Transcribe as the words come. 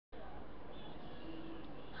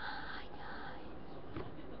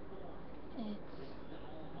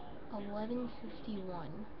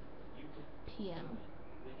11:51 p.m.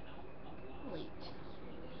 late.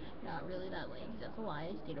 Not really that late, that's a lie.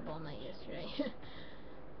 I stayed up all night yesterday.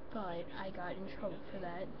 But I got in trouble for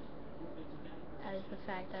that, as the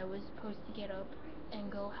fact I was supposed to get up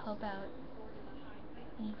and go help out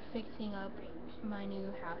fixing up my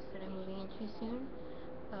new house that I'm moving into soon,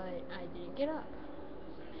 but I didn't get up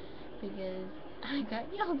because I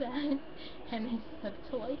got yelled at and I slept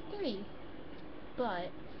till like 3.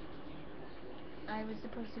 But I was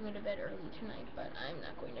supposed to go to bed early tonight, but I'm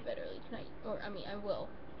not going to bed early tonight. Or, I mean, I will.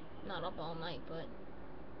 Not up all night, but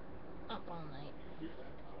up all night.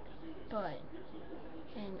 But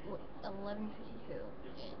in 11:52,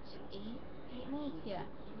 it's 8 minutes? Yeah.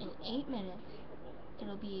 In 8 minutes,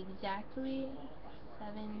 it'll be exactly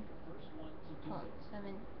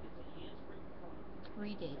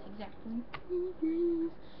 3 days, exactly 3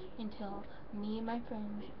 days, until me and my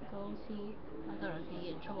friends go see, I thought I was gonna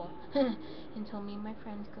get in trouble, until me and my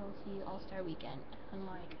friends go see Allstar Weekend. I'm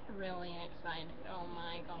like, really excited, oh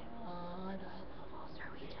my god, I love Allstar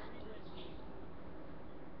Weekend. See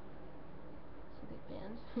big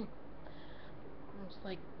bands? I'm just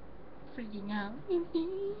like, freaking out. I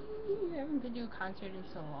haven't been to a concert in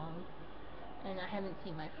so long, and I haven't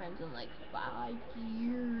seen my friends in like 5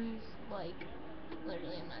 years, like,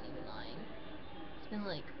 literally, I'm not even lying. It's been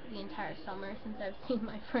like the entire summer since I've seen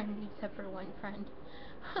my friend, except for one friend.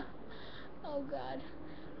 Oh god.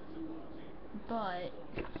 But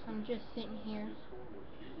I'm just sitting here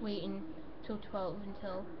waiting till 12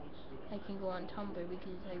 until I can go on Tumblr,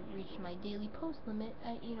 because I reached my daily post limit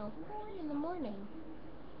at 4 in the morning.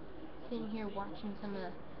 Sitting here watching some of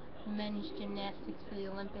the men's gymnastics for the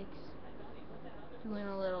Olympics, doing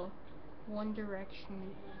a little One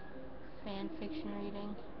Direction fan fiction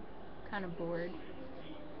reading. Kind of bored.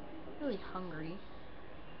 Really hungry.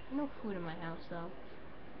 No food in my house though.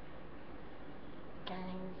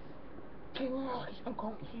 Guys, I'm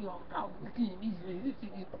going to see y'all out.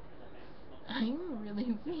 I'm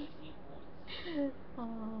really weak.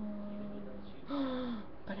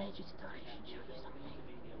 But I just thought I should show you something.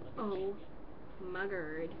 Oh,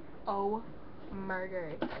 muggered. Oh,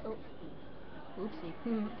 murdered. Oh, oopsie.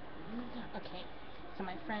 Okay, so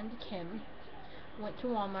my friend Kim went to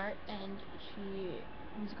Walmart, and she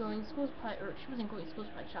was going school supply, or she wasn't going school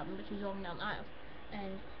supply shopping, but she was walking down the aisle,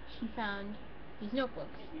 and she found these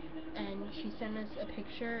notebooks, and she sent us a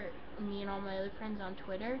picture, me and all my other friends on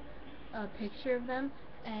Twitter, a picture of them,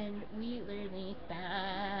 and we literally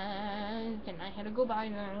spazzed, and I had to go buy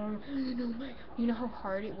them. You know how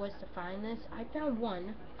hard it was to find this? I found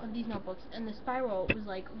one of these notebooks, and the spiral was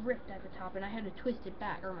like ripped at the top, and I had to twist it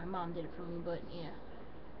back, or my mom did it for me, but yeah.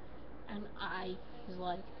 And I was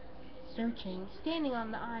like searching, standing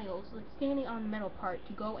on the aisles, like standing on the metal part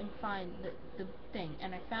to go and find the thing,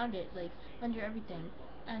 and I found it like under everything.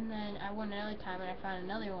 And then I went another time and I found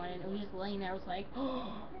another one, and it was just laying there. I was like,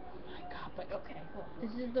 oh my god. But okay, well,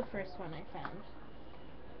 this is the first one I found.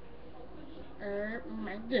 Oh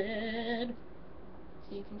my god.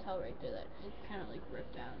 So you can tell right there that it's kind of like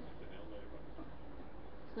ripped out.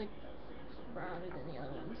 It's like browner than the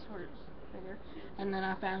other ones, or bigger. And then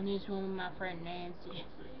I found this one with my friend Nancy.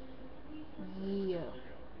 Yeah.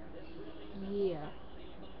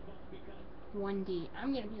 1D.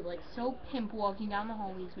 I'm gonna be like so pimp walking down the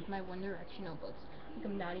hallways with my One Direction notebooks. Like,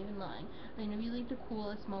 I'm not even lying. I'm gonna be like the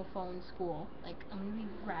coolest mofo in school. Like, I'm gonna be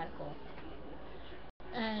radical.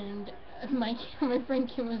 And my friend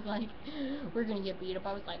Kim was like, we're gonna get beat up.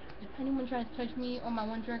 I was like, if anyone tries to touch me or my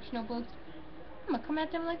One Direction notebooks, I'm gonna come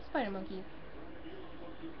at them like a spider monkey.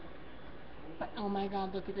 But oh my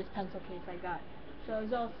god, look at this pencil case I got.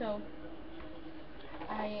 So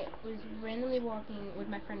I was randomly walking with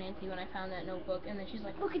my friend Nancy when I found that notebook, and then she's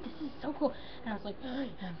like, look at this is so cool. And I was like,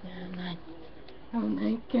 oh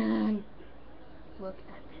my god. Look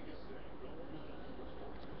at this.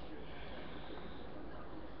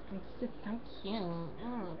 It's just so cute.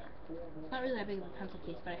 It's not really that big of a pencil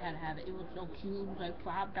case, but I had to have it. It was so cute. It was like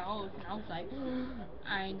 $5, and I was like,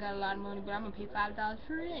 I ain't got a lot of money, but I'm gonna pay $5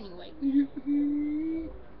 for it anyway.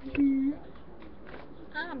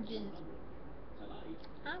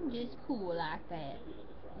 I'm just cool like that.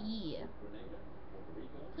 Yeah.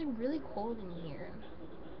 It's like really cold in here.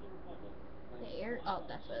 The air. Oh,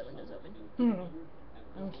 that's why the window's open.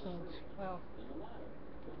 Okay. Well.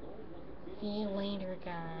 See you later,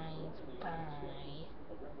 guys. Bye.